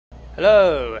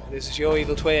Hello, this is your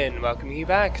evil twin, welcoming you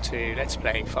back to Let's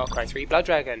Play Far Cry 3 Blood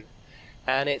Dragon.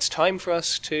 And it's time for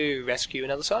us to rescue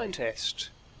another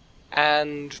scientist.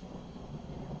 And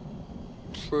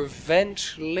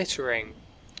prevent littering.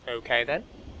 Okay then.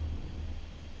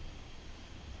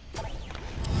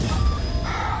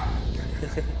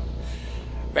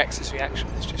 Rex's reaction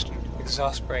is just an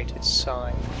exasperated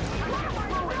sigh.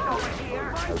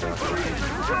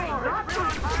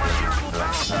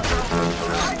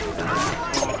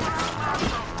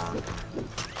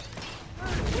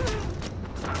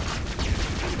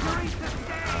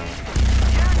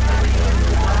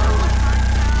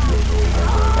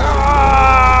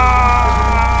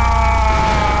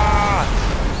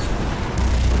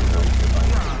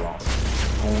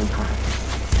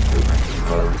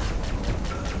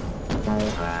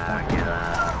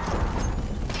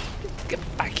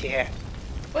 Get back here.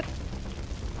 What?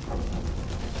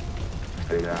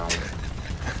 Stay down.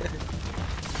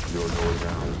 Your door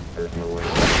down. There's no way.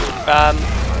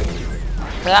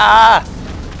 Ah!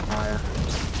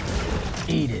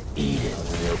 Eat it, eat it.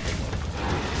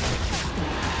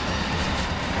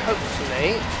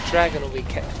 Hopefully, the dragon will be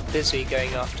kept busy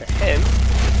going after him.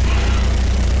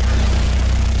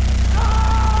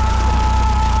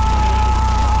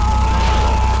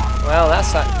 Well,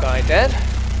 that's that guy dead.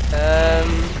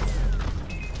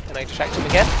 Can I distract him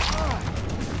again?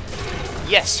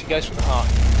 Yes, he goes for the heart.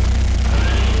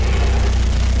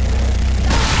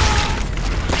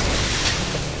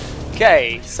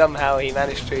 Okay, somehow he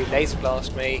managed to laser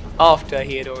blast me after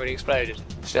he had already exploded.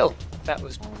 Still, that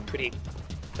was pretty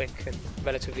quick and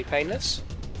relatively painless.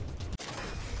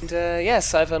 And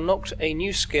yes, I've unlocked a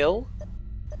new skill,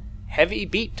 Heavy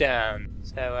Beatdown.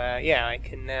 So yeah, I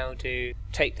can now do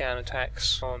takedown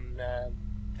attacks on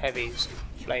heavies and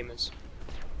flamers.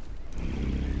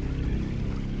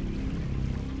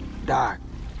 Doc,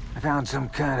 I found some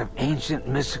kind of ancient,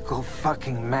 mystical,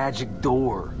 fucking magic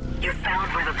door. You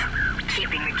found where the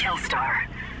keeping the kill star.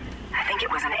 I think it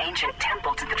was an ancient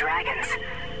temple to the dragons,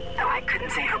 though I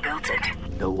couldn't say who built it.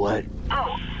 The what?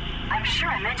 Oh, I'm sure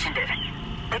I mentioned it.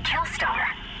 The kill star.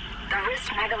 The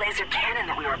wrist mega laser cannon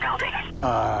that we were building.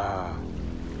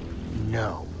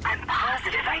 No. I'm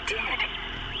positive I did.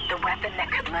 The weapon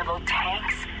that could level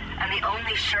tanks, and the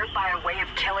only surefire way of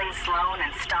killing Sloan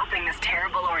and stopping this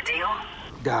terrible ordeal?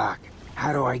 Doc,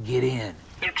 how do I get in?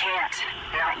 You can't.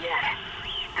 Not yet.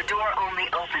 The door only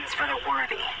opens for the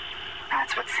worthy.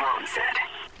 That's what Sloan said.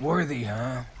 Worthy,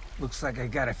 huh? Looks like I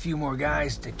got a few more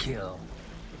guys to kill.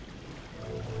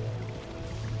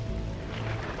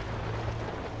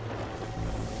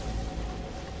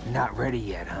 Not ready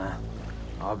yet, huh?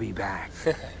 I'll be back.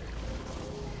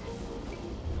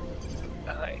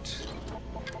 Alright.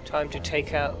 Time to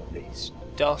take out these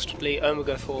dastardly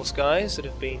Omega Force guys that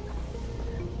have been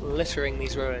littering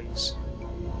these ruins.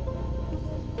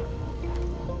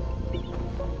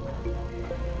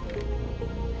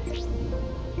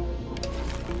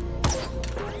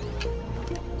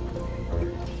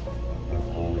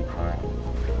 Holy crap.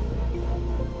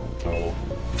 Oh.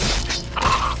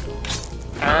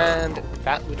 And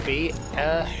that would be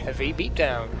a heavy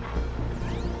beatdown.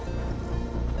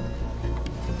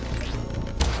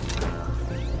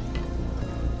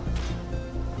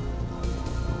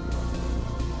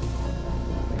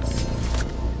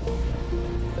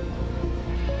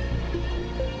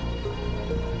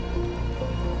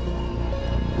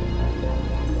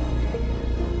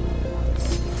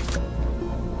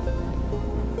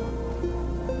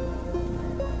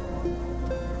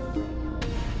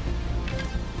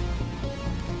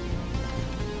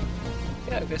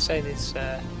 Yeah, I'm going to say this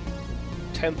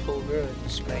temple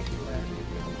ruins make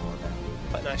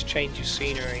quite a nice change of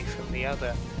scenery from the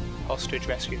other hostage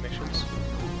rescue missions.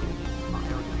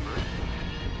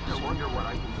 I wonder what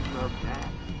I can serve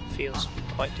next. Feels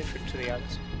quite different to the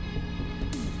others.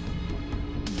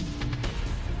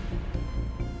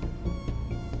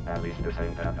 At least this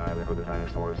ain't that island with the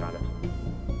dinosaurs on it.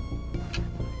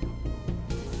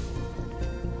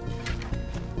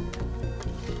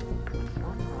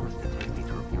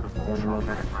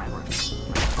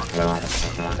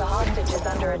 The hostage is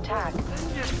under attack.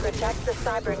 Protect the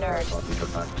cyber nerd.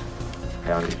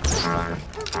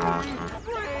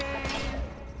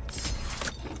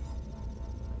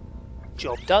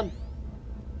 Job done.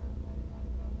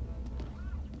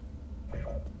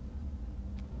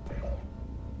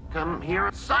 Come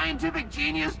here. Scientific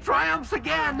genius triumphs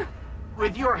again!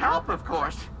 With your help, of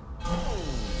course.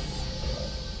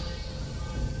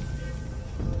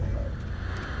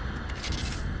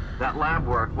 That lab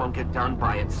work won't get done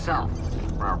by itself.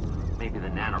 Well, maybe the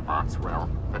nanobots will,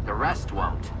 but the rest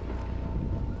won't.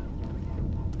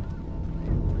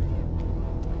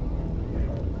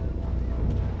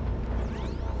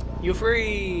 You're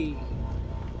free!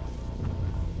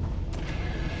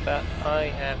 But I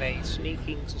have a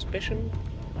sneaking suspicion.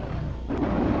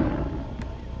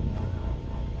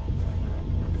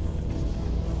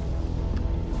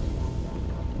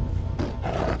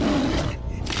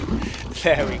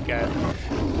 There we go.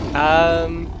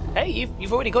 Hey,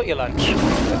 you've already got your lunch.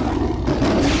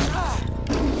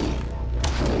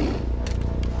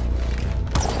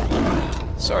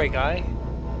 Sorry, guy.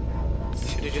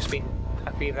 Should have just been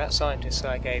happy with that scientist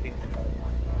I gave you.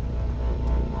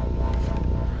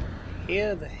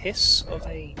 Hear the hiss of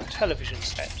a television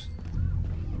set.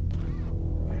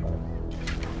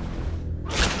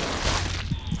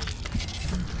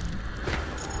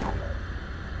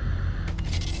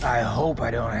 I hope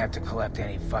I don't have to collect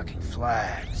any fucking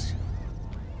flags.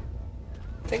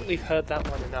 I think we've heard that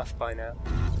one enough by now.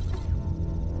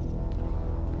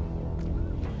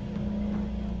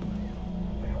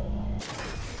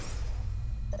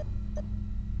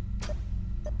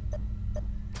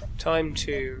 Time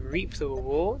to reap the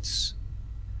rewards,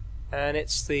 and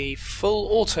it's the full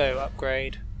auto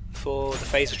upgrade for the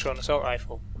Phasertron assault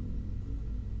rifle.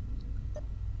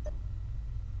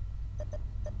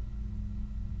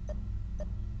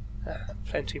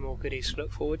 Plenty more goodies to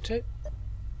look forward to.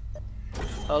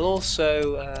 I'll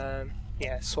also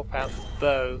swap out the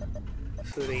bow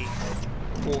for the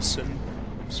awesome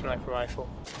sniper rifle.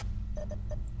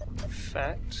 In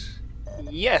fact,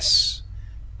 yes!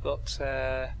 Got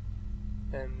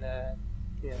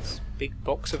yes, big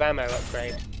box of ammo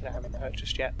upgrade that I haven't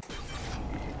purchased yet.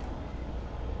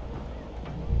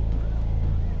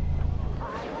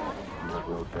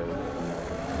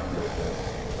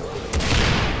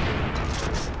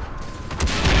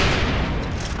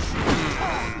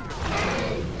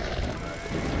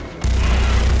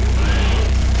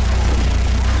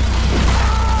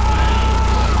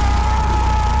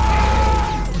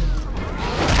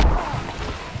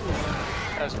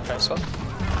 That was a close one.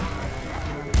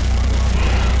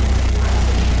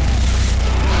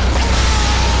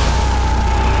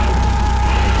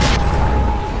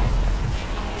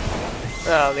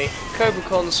 Now, the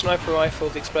Cobra sniper rifle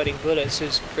with exploding bullets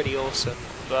is pretty awesome,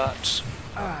 but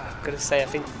I've got to say I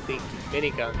think the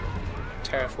minigun,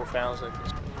 Terra 4000,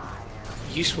 is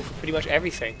useful for pretty much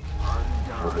everything.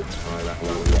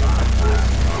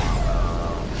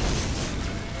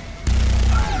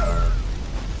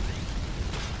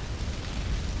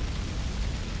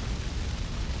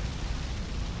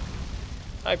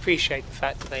 I appreciate the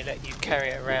fact that they let you carry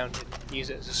it around and use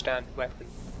it as a standard weapon,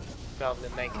 rather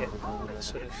than make it a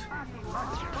sort of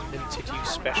limited use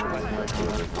special weapon.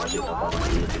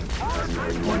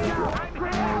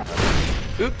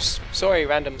 Oops, sorry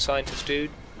random scientist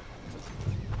dude.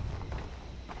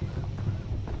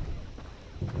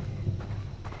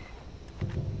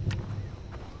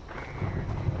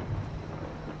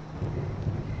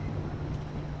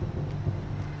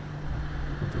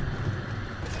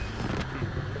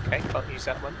 Okay, can't use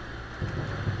that one.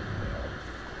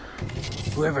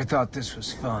 Whoever thought this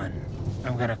was fun,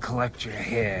 I'm gonna collect your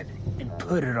head and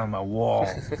put it on my wall.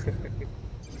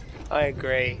 I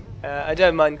agree. I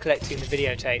don't mind collecting the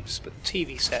videotapes, but the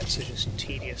TV sets are just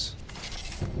tedious.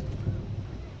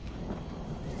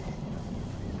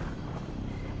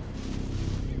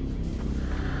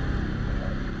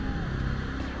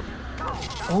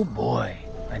 Oh boy,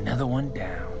 another one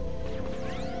down.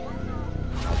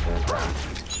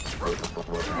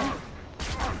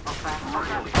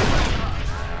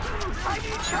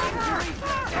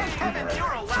 Hey,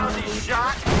 you're a lousy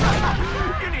shot!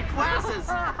 You need glasses!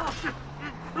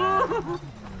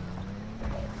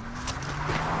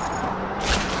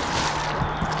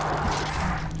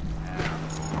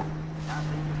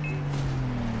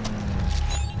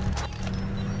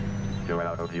 Go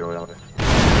out of your element.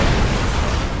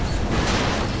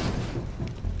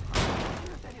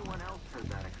 Anyone else heard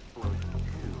that explosion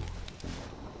too?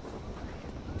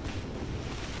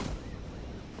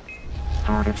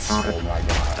 Oh my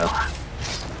god.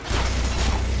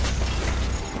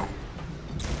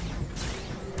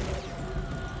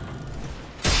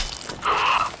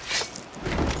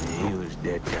 He was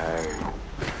dead tired.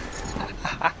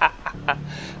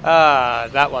 Ah,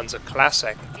 that one's a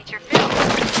classic. Feature film.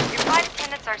 Your flight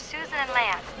attendants are Susan and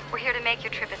Lance. We're here to make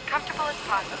your trip as comfortable as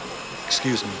possible.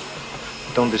 Excuse me.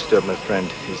 Don't disturb my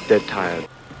friend. He's dead tired.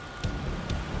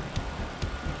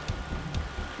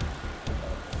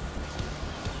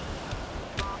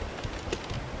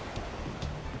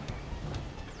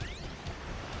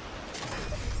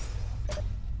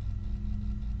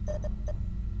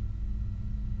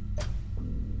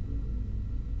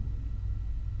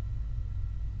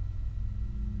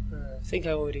 I think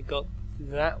I already got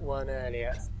that one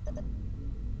earlier.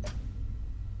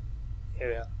 Here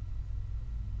we are.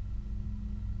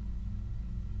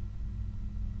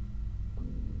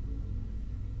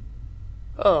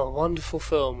 Oh, a wonderful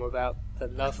film about the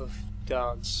love of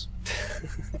dance.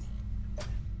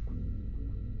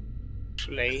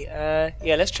 Actually, yeah,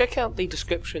 let's check out the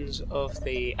descriptions of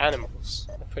the animals.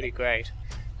 They're pretty great.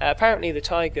 Apparently the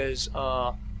tigers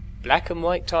are black and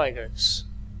white tigers.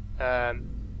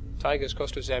 Tigers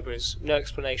crossed with zebras, no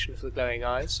explanation for the glowing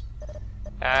eyes.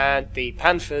 And the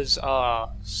panthers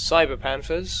are cyber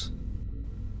panthers.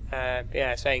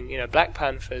 Yeah, saying, you know, black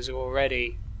panthers are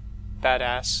already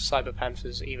badass, cyber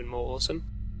panthers even more awesome.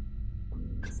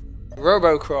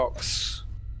 Robo-crocs.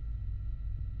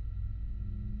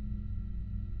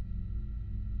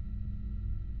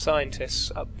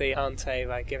 Scientists up the ante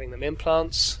by giving them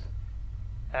implants.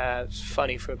 It's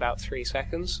funny for about 3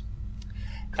 seconds.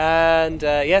 And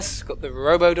yes, got the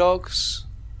robo-dogs.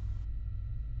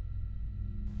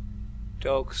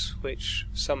 Dogs which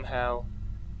somehow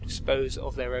dispose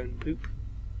of their own poop.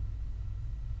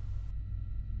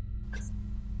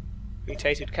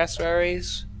 Mutated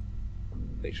cassowaries,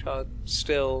 which are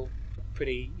still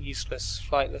pretty useless,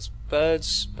 flightless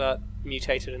birds, but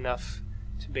mutated enough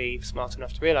to be smart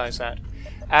enough to realise that.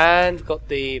 And got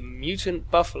the mutant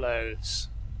buffaloes.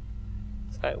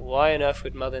 It's like, why on earth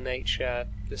would Mother Nature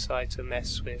decide to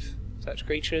mess with such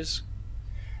creatures?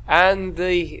 And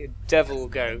the devil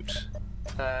goat.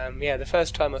 Yeah, the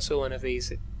first time I saw one of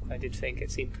these, I did think it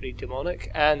seemed pretty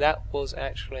demonic, and that was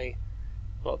actually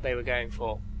what they were going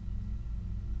for.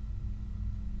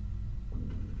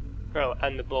 Oh,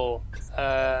 and the boar.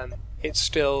 It's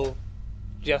still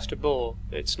just a boar.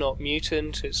 It's not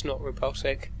mutant, it's not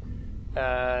robotic.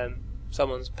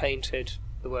 Someone's painted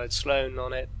the word Sloan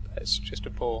on it, but it's just a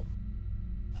boar.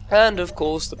 And of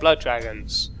course the blood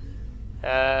dragons,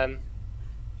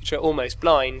 which are almost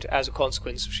blind as a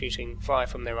consequence of shooting fire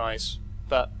from their eyes.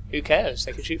 But who cares?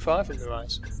 They can shoot fire from their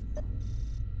eyes.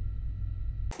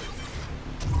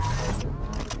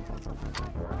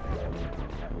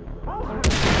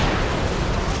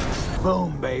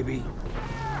 Boom, baby.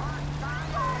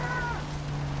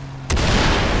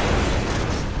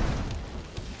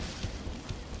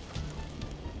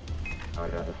 I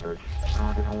got the search.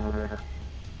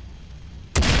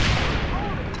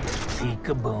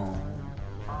 Peek-a-boom.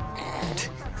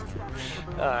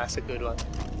 That's a good one.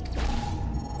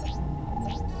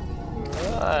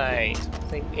 Right, I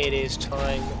think it is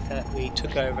time that we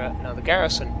took over another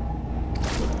garrison.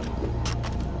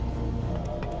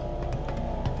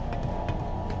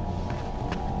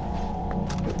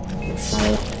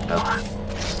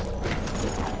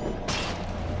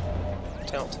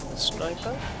 Out to the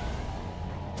sniper.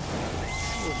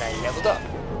 Ooh, they leveled up.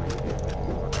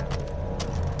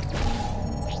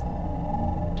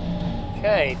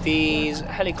 Okay, these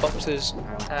helicopters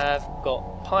have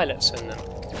got pilots in them,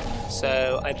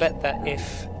 so I bet that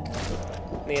if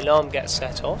the alarm gets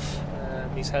set off,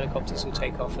 these helicopters will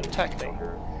take off and attack me.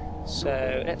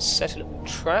 So let's set a little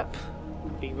trap,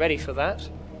 be ready for that.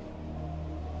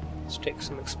 Stick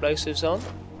some explosives on.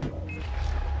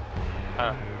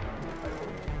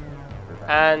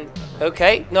 And,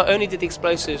 okay, not only did the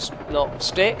explosives not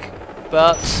stick,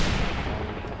 but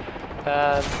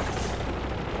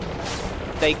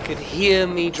they could hear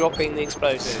me dropping the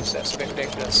explosives. That's a bit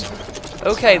ridiculous.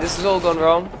 Okay, this has all gone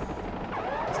wrong.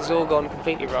 This has all gone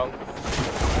completely wrong.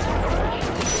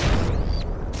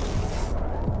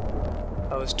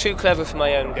 I was too clever for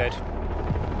my own good.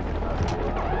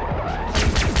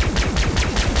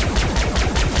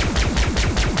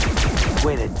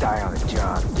 Way to die on the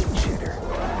job, dick shitter.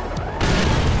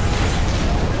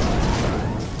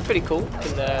 Pretty cool. You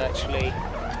can actually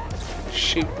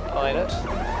shoot the pilot.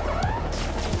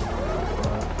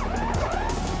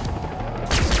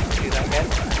 Do that again.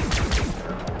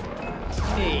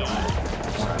 Hey.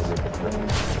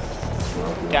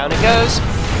 Down it goes.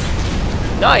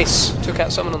 Nice! Took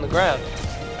out someone on the ground.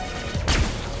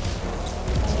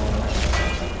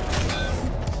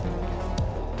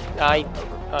 I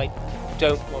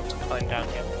don't want to climb down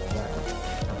here.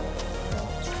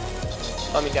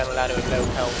 Climbing down a ladder with low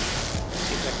health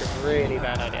seems like a really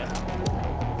bad idea.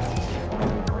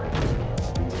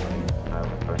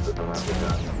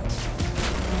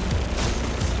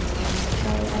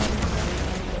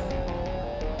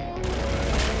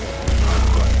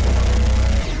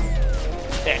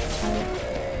 There.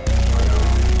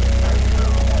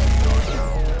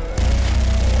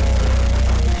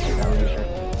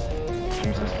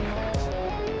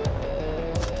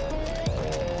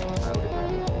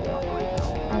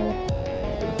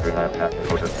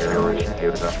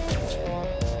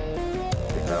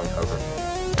 Down cover.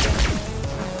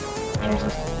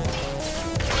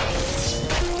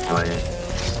 Play.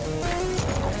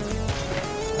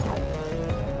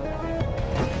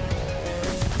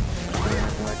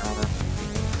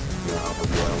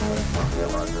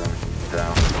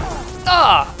 Down.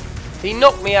 Ah! He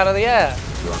knocked me out of the air.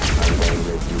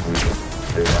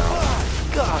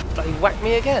 God, he whacked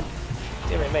me again.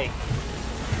 Dear me.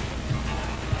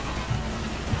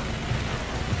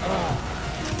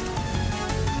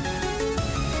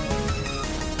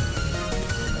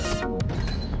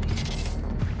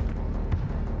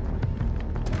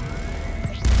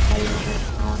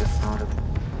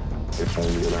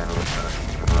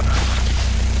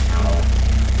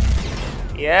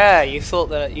 Yeah, you thought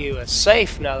that you were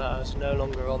safe now that I was no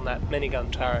longer on that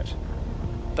minigun turret.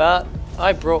 But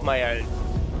I brought my own.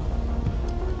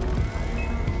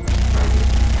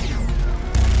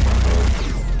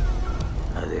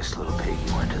 This little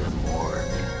piggy went to the morgue.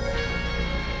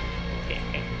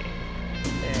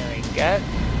 There we go.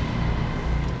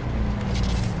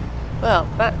 Well,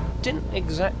 that didn't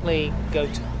exactly go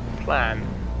to plan.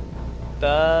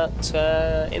 But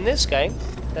in this game,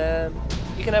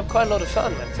 you can have quite a lot of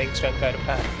fun when things don't go to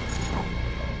plan.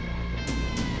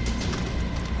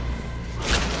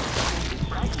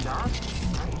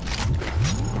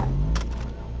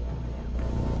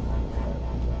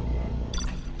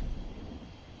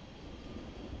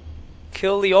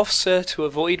 Kill the officer to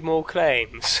avoid more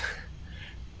claims.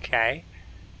 Okay.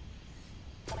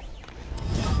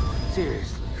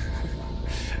 Seriously.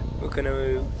 We're going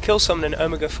to kill someone in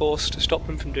Omega Force to stop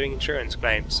them from doing insurance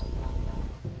claims.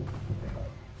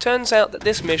 Turns out that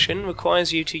this mission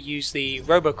requires you to use the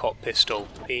Robocop pistol,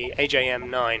 the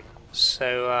AJM-9.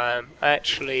 So I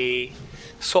actually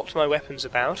swapped my weapons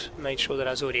about, made sure that I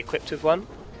was already equipped with one.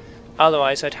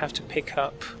 Otherwise I'd have to pick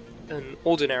up an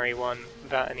ordinary one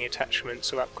without any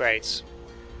attachments or upgrades.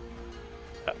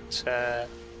 But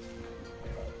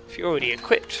if you're already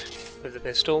equipped with the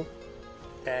pistol,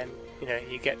 then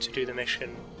you get to do the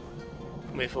mission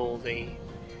with all the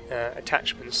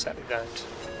attachments that we've earned.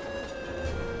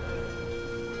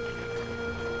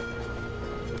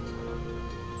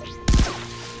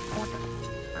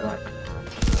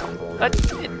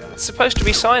 It's supposed to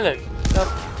be silent.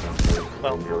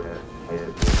 Well,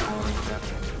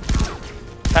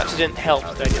 perhaps it didn't help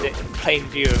that I did it in plain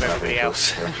view of everybody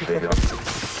else.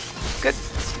 Good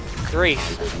grief.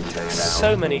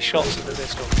 So many shots of the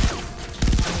pistol.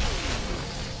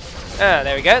 Ah,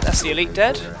 there we go. That's the elite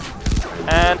dead.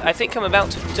 And I think I'm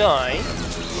about to die.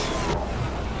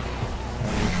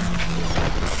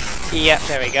 Yep,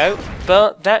 there we go.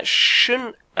 But that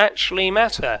shouldn't actually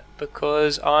matter,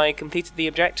 because I completed the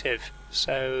objective.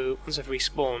 So once I've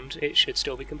respawned, it should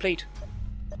still be complete.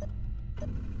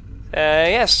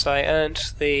 Yes, I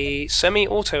earned the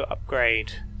semi-auto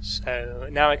upgrade. So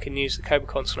now I can use the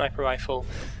Cobra sniper rifle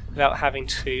without having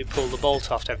to pull the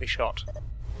bolt after every shot.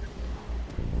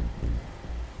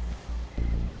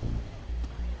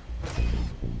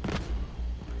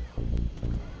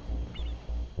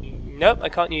 Nope, I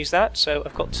can't use that, so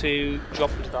I've got to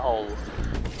drop into the hole.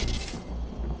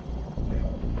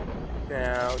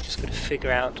 Now, I'm just going to figure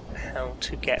out how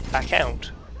to get back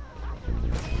out.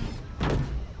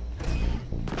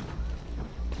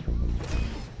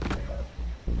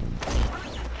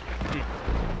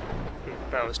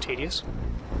 That was tedious.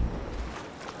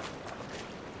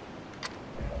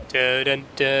 Dun dun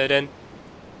dun.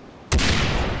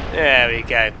 There we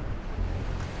go.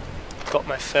 Got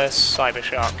my first cyber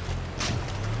shark.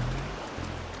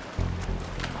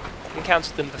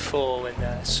 Encountered them before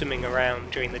when swimming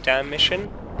around during the dam mission,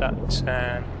 but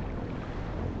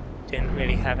didn't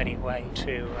really have any way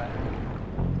to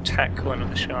attack one of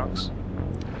the sharks.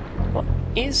 What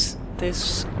is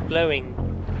this glowing?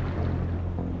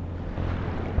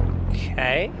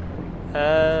 Okay.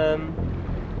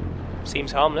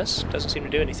 Seems harmless, doesn't seem to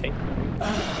do anything.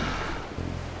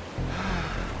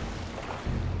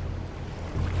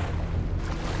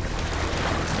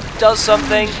 Does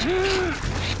something!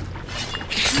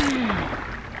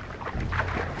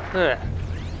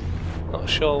 Not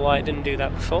sure why it didn't do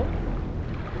that before.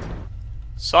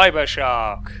 Cyber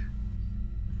Shark!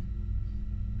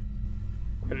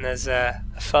 And there's a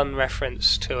fun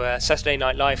reference to a Saturday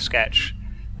Night Live sketch.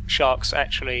 Sharks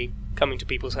actually coming to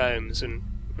people's homes and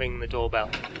ringing the doorbell.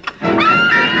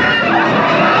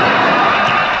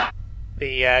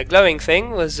 The glowing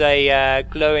thing was a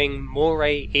glowing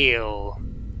moray eel.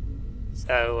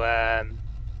 So,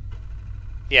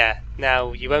 yeah,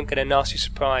 now you won't get a nasty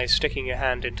surprise sticking your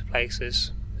hand into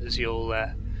places, as you'll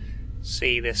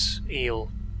see this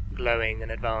eel glowing in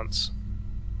advance.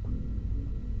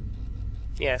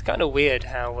 yeah, it's kind of weird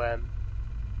how it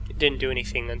didn't do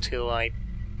anything until I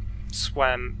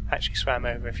actually swam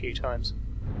over a few times.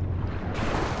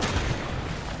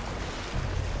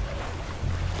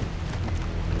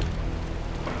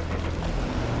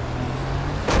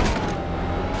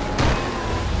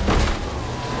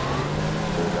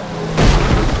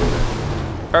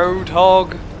 Road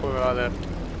hog, or rather,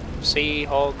 sea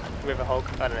hog, river hog,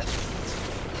 I don't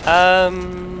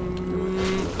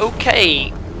know.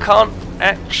 Okay, can't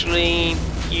actually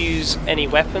use any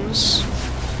weapons.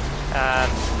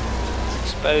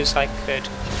 Suppose I could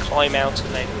climb out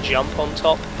and then jump on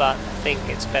top, but I think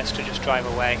it's best to just drive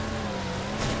away.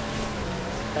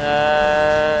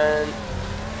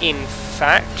 In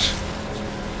fact,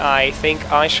 I think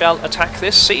I shall attack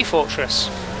this sea fortress.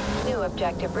 New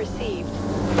objective received.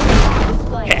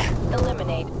 Display.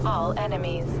 Eliminate all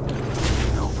enemies.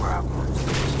 No problem.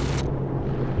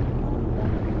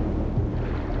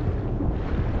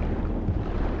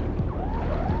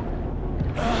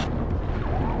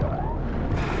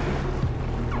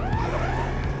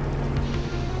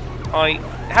 I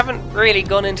haven't really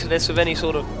gone into this with any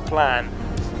sort of plan.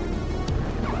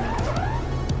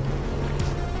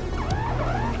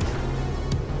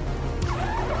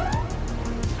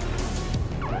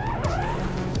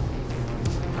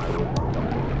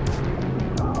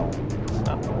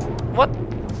 What?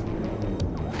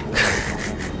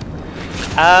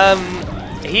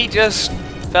 He just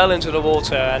fell into the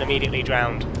water and immediately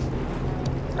drowned.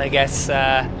 I guess,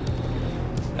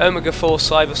 Omega 4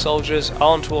 cyber soldiers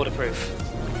aren't waterproof.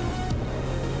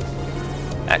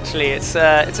 Actually, it's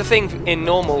a thing in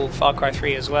normal Far Cry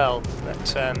 3 as well,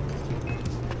 that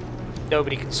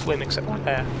nobody can swim except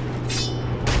there.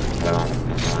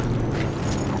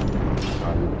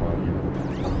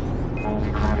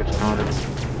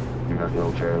 You got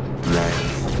low chairs,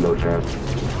 low chairs.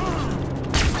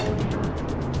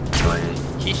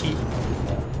 Hehe.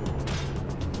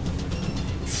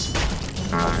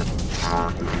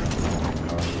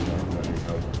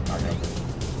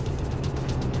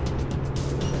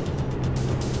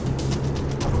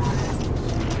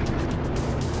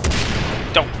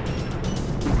 Don't.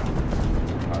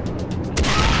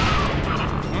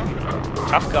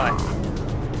 Tough guy.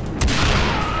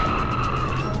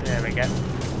 There we go.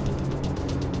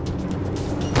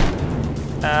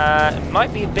 It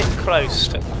might be a bit close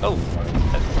to... Oh,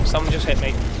 someone just hit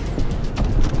me.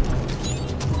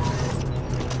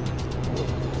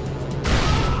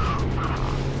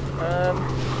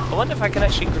 I wonder if I can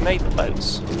actually grenade the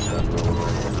boats.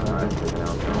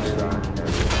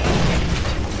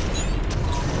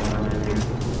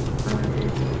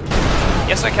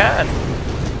 Yes, I can.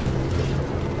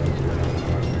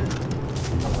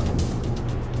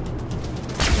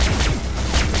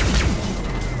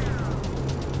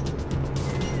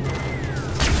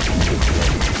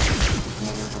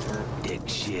 Dick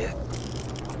shit.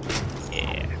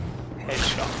 Yeah,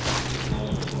 headshot.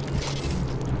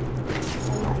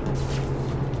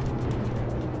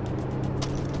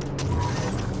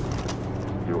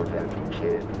 You're that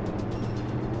kid.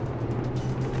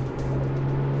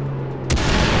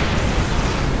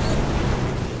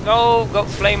 Oh, got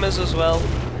flamers as well.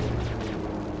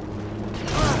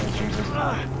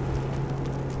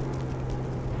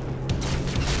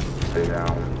 Stay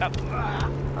down.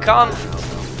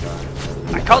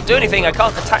 I can't do anything. I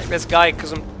can't attack this guy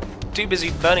because I'm too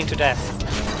busy burning to death.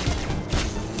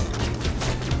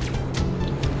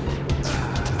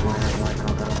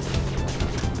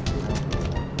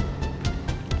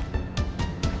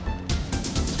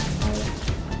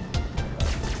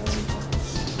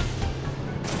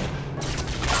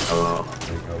 Hello.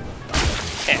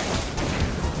 Yeah.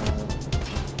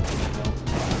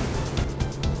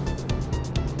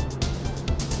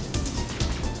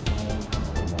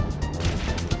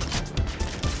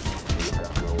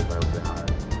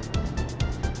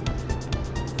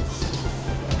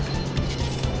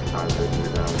 I'm taking you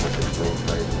down with this thing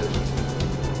places.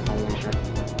 Holy shit.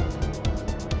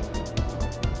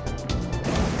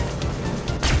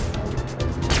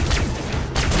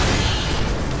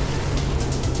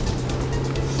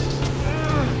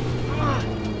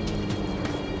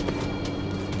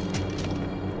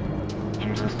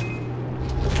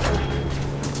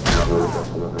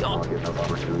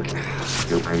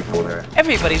 You'll pay for that.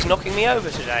 Everybody's knocking me over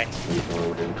today. He's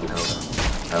loaded into hell.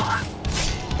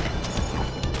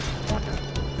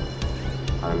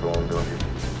 I'm going to you.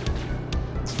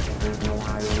 There's no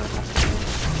higher.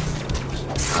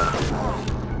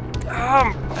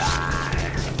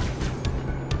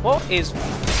 What is...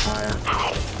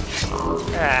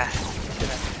 Ah, did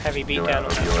a heavy beat down on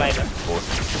that flamer.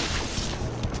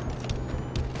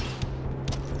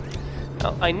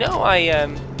 Now, I know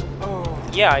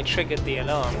yeah, I triggered the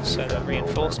alarm, so the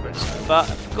reinforcements, but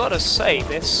I've got to say,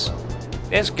 this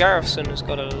garrison has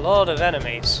got a lot of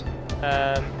enemies.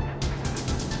 To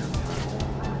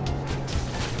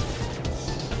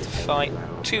fight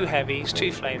 2 heavies,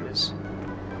 2 flamers.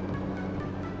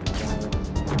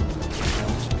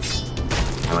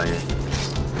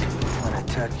 When I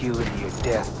tuck you into your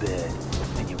deathbed,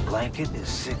 and your blanket is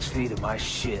 6 feet of my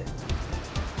shit.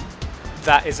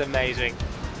 That is amazing.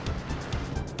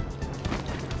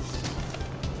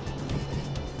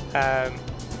 I'm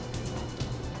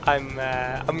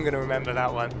gonna remember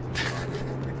that one.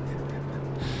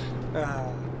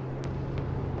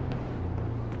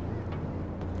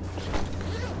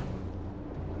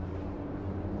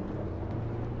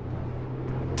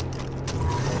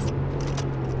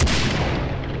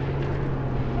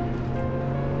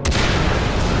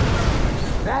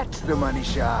 That's the money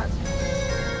shot.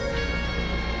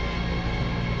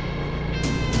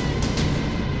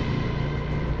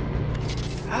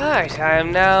 Right, I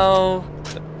am now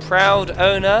the proud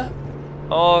owner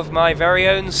of my very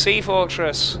own sea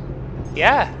fortress.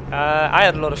 Yeah, I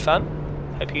had a lot of fun.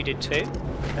 Hope you did too.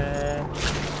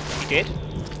 If you did,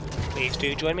 please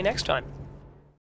do join me next time.